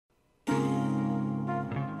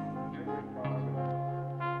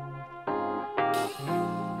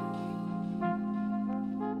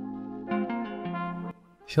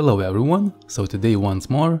Hello everyone, so today once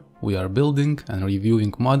more we are building and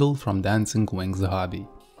reviewing model from Dancing Wings hobby.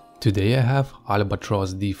 Today I have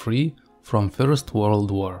Albatros D3 from First World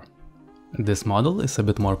War. This model is a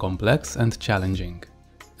bit more complex and challenging,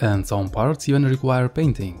 and some parts even require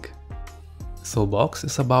painting. So box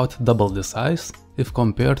is about double the size if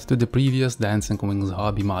compared to the previous Dancing Wings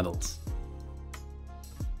hobby models.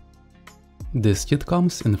 This kit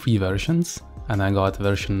comes in 3 versions, and I got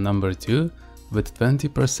version number 2 with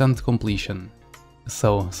 20% completion,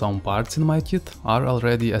 so some parts in my kit are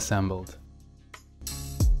already assembled.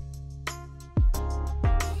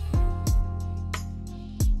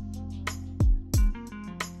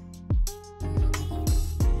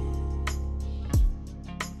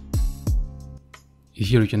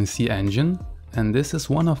 Here you can see engine, and this is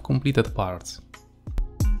one of completed parts.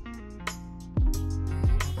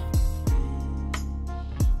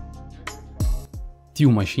 Two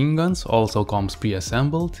machine guns also comes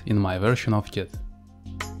pre-assembled in my version of kit.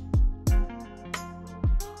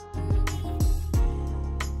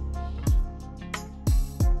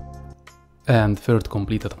 And third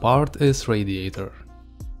completed part is radiator.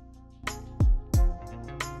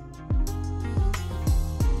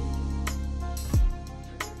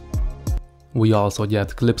 We also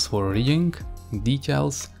get clips for rigging,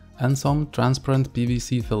 decals and some transparent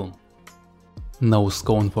PVC film. Nose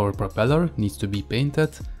cone for propeller needs to be painted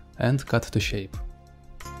and cut to shape.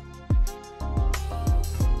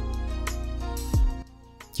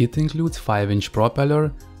 Kit includes 5-inch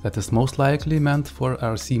propeller that is most likely meant for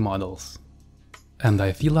RC models. And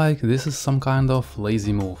I feel like this is some kind of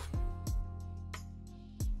lazy move.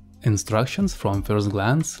 Instructions from first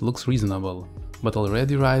glance looks reasonable, but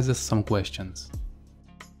already raises some questions.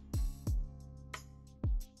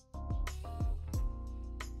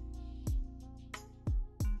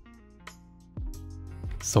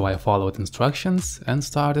 So I followed instructions and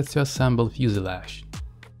started to assemble fuselage.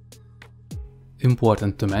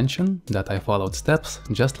 Important to mention that I followed steps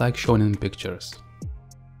just like shown in pictures.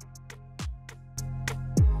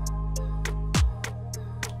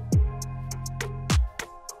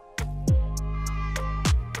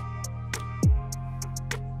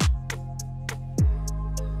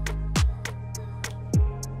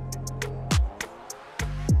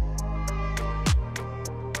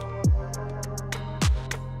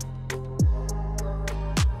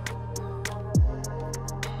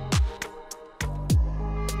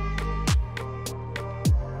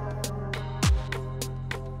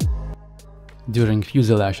 During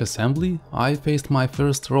fuselage assembly, I faced my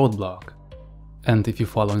first roadblock. And if you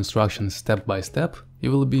follow instructions step by step, you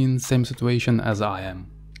will be in the same situation as I am.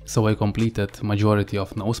 So I completed majority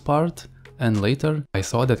of nose part, and later I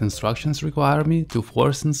saw that instructions require me to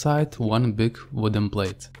force inside one big wooden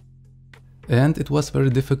plate. And it was very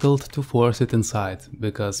difficult to force it inside,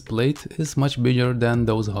 because plate is much bigger than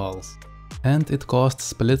those holes, and it caused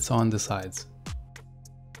splits on the sides.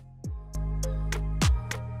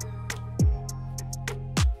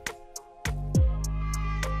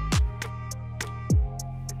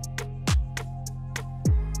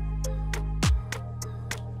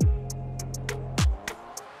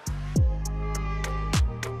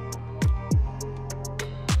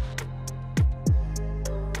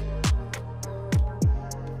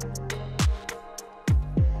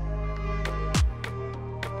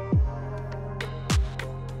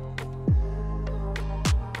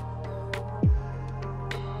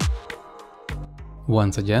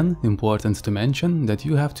 Once again, important to mention that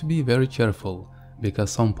you have to be very careful, because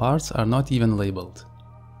some parts are not even labeled.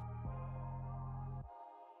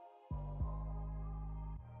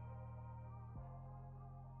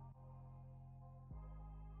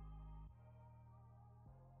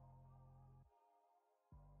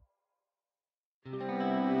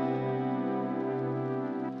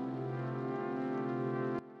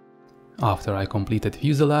 After I completed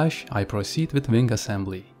fuselage, I proceed with wing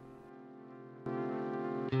assembly.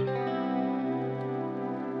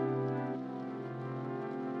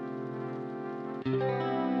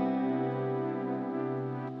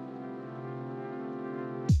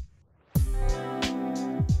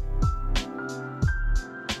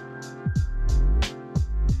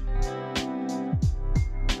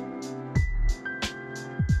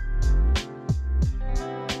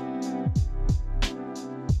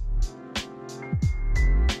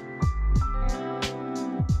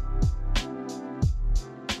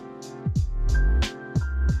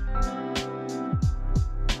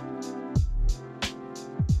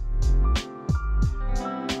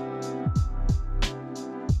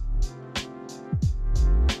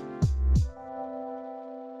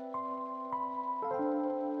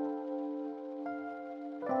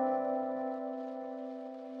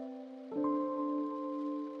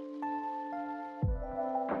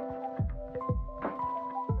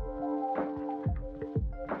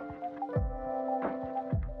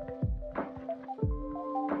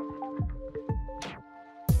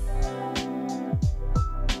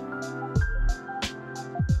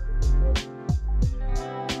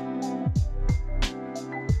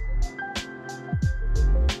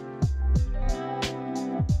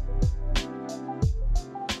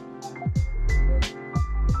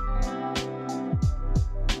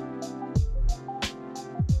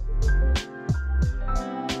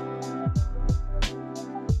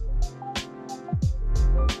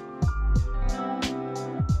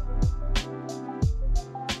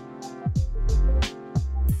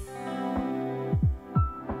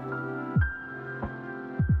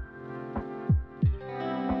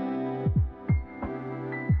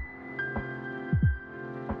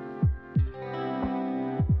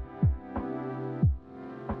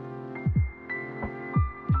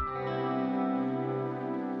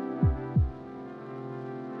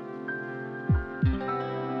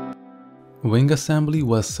 Wing assembly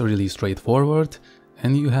was really straightforward,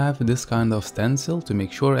 and you have this kind of stencil to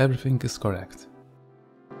make sure everything is correct.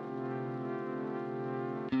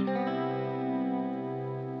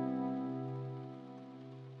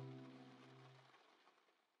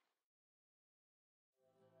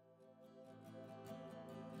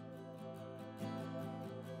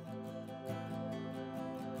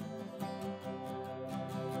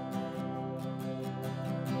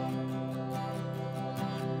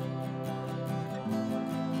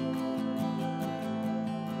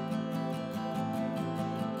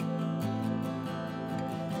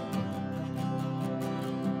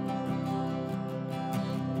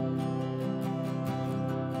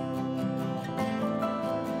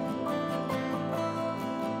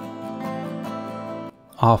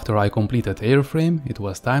 After I completed airframe, it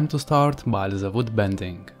was time to start balsa wood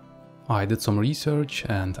bending. I did some research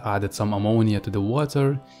and added some ammonia to the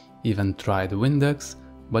water, even tried Windex,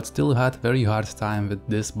 but still had very hard time with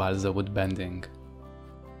this balsa wood bending.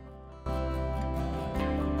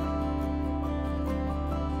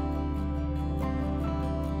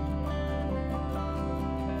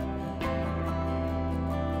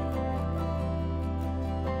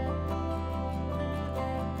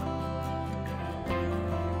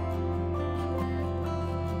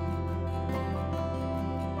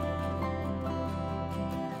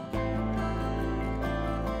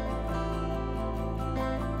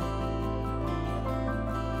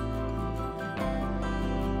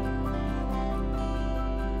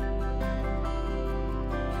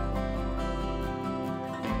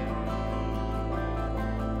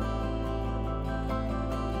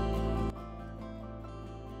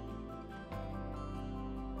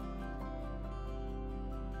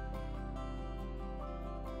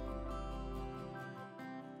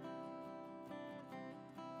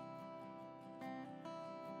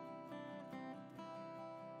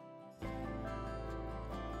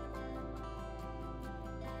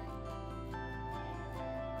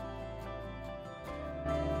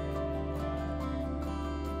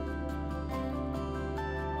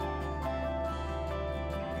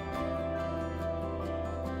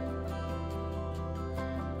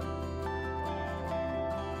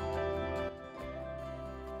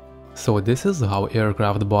 So this is how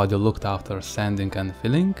aircraft body looked after sanding and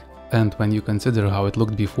filling, and when you consider how it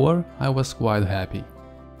looked before, I was quite happy.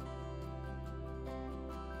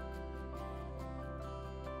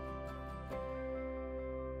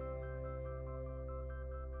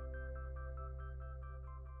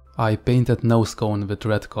 I painted nose cone with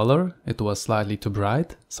red color, it was slightly too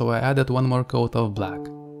bright, so I added one more coat of black.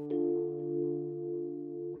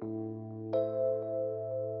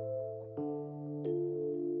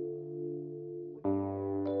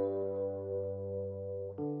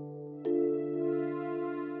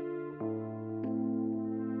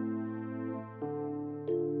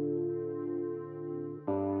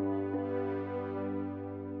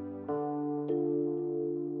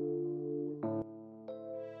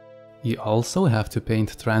 You also have to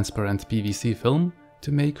paint transparent PVC film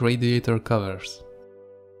to make radiator covers.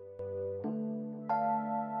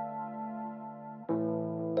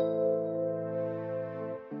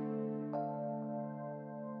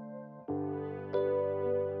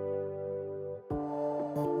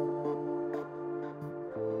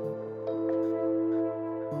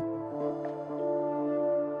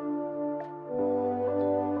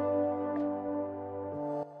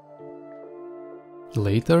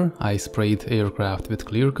 Later, I sprayed aircraft with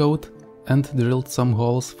clear coat and drilled some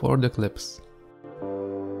holes for the clips.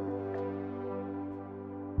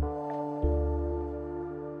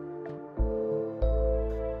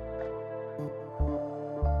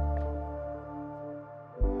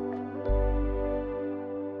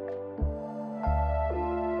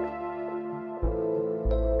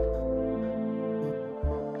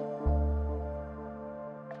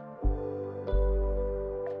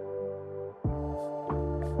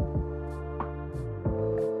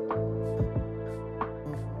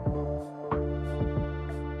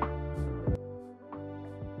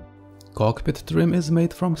 Cockpit trim is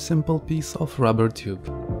made from simple piece of rubber tube.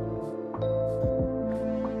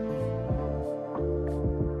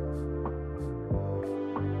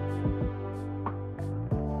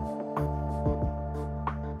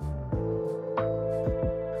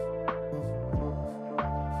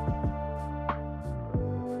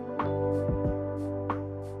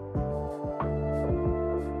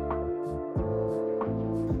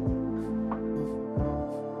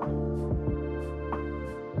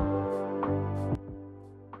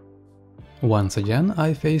 Once again,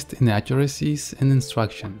 I faced inaccuracies in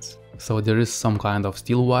instructions, so there is some kind of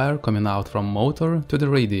steel wire coming out from motor to the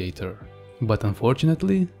radiator. But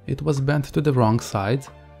unfortunately, it was bent to the wrong side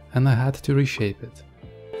and I had to reshape it.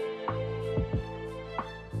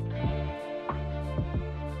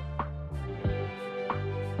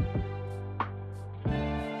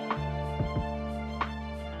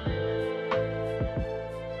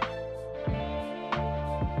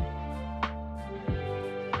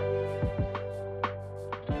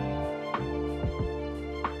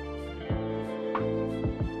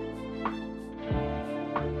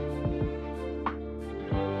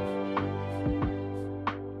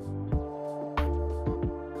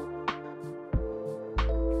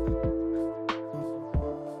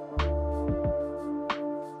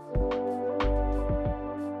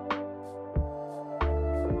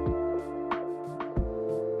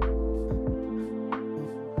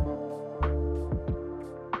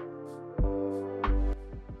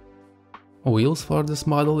 Wheels for this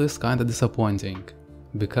model is kinda disappointing,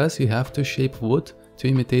 because you have to shape wood to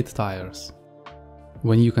imitate tires.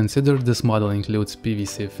 When you consider this model includes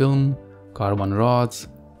PVC film, carbon rods,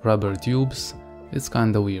 rubber tubes, it's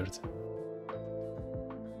kinda weird.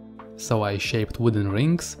 So I shaped wooden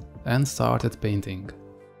rings and started painting.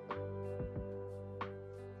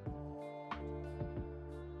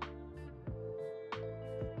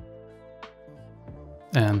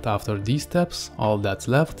 And after these steps, all that's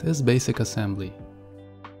left is basic assembly.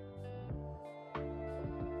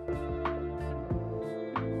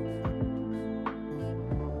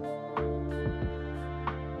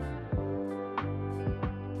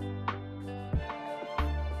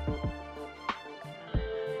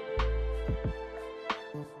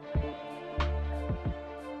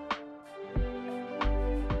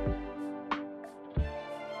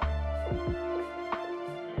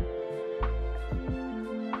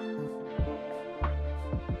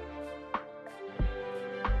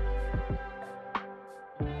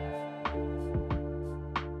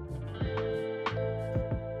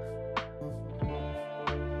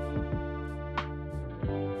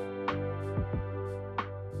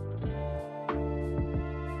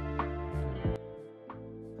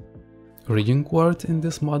 Rigging cord in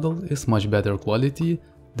this model is much better quality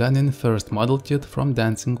than in first model kit from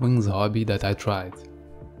Dancing Wings Hobby that I tried.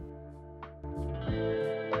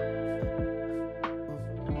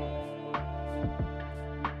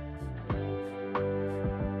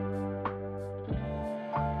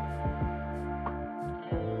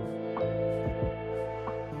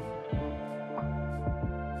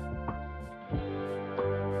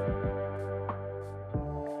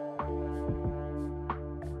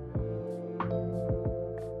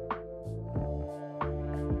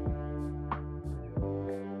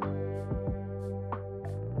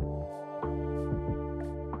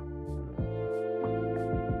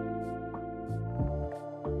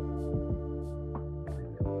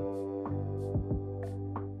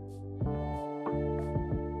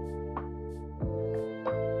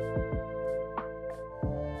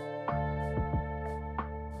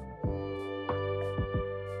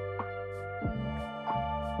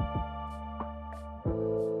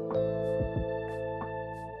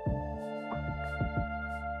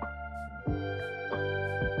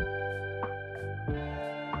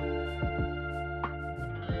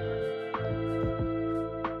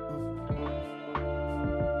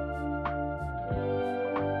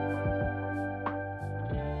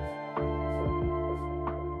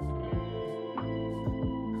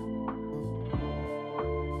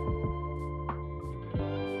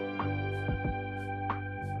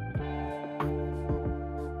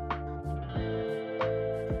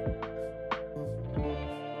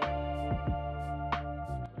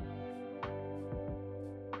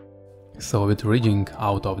 So with rigging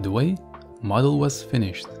out of the way, model was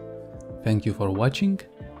finished. Thank you for watching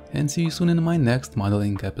and see you soon in my next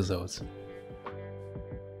modeling episodes.